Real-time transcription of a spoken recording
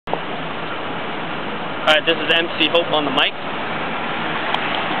Yeah, this is MC Hope on the mic.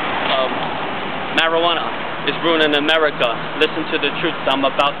 Marijuana is ruining America. Listen to the truth I'm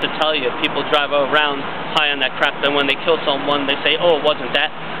about to tell you. People drive around high on that crap, and when they kill someone, they say, oh, it wasn't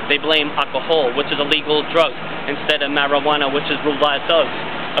that. They blame alcohol, which is a legal drug, instead of marijuana, which is ruled by thugs.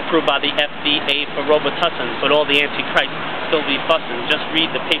 Approved by the FDA for Robitussin, but all the antichrists still be fussing. Just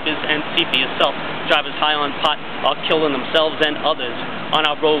read the papers and see for yourself. Drivers high on pot are killing themselves and others on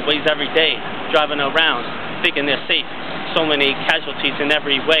our roadways every day, driving around, thinking they're safe. So many casualties in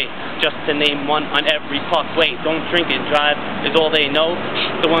every way, just to name one on every parkway. Don't drink and drive is all they know.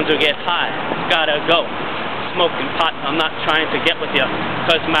 The ones who get high gotta go. Smoking pot, I'm not trying to get with you,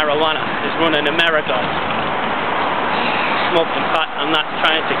 cause marijuana is ruining America. Smoking pot, I'm not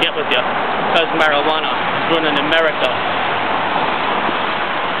trying to get with you, cause marijuana is ruining America.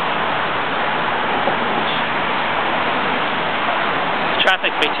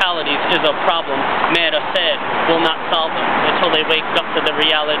 Traffic fatalities is a problem, mad or sad, will not solve them until they wake up to the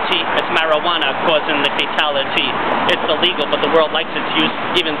reality. It's marijuana causing the fatality. It's illegal, but the world likes its use,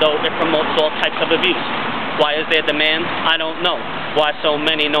 even though it promotes all types of abuse. Why is there demand? I don't know. Why so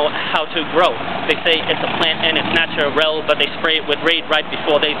many know how to grow? They say it's a plant and it's natural, but they spray it with Raid right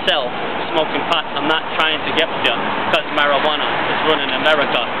before they sell. Smoking pot, I'm not trying to get with you, cause marijuana is ruining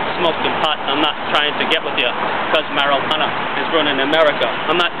America. Smoking pot, I'm not trying to get with you, cause marijuana is ruining America.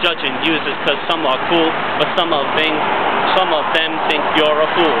 I'm not judging users cause some are cool, but some of them think you're a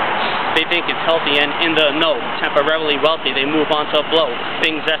fool. They think it's healthy and in the know. Temporarily wealthy, they move on to blow.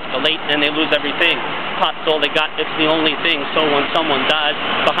 Things escalate and they lose everything. Pot's all they got, it's the only thing. So when someone dies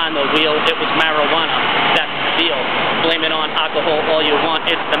behind the wheel, it was marijuana. That's the deal. Blame it on alcohol all you want.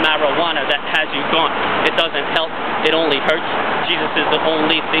 It's the marijuana that has you gone. It doesn't help, it only hurts. Jesus is the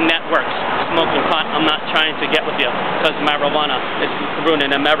only thing that works. Smoking pot, I'm not trying to get with you, cause marijuana is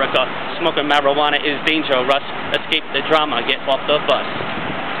ruining America. Smoking marijuana is dangerous. Escape the drama, get off the bus.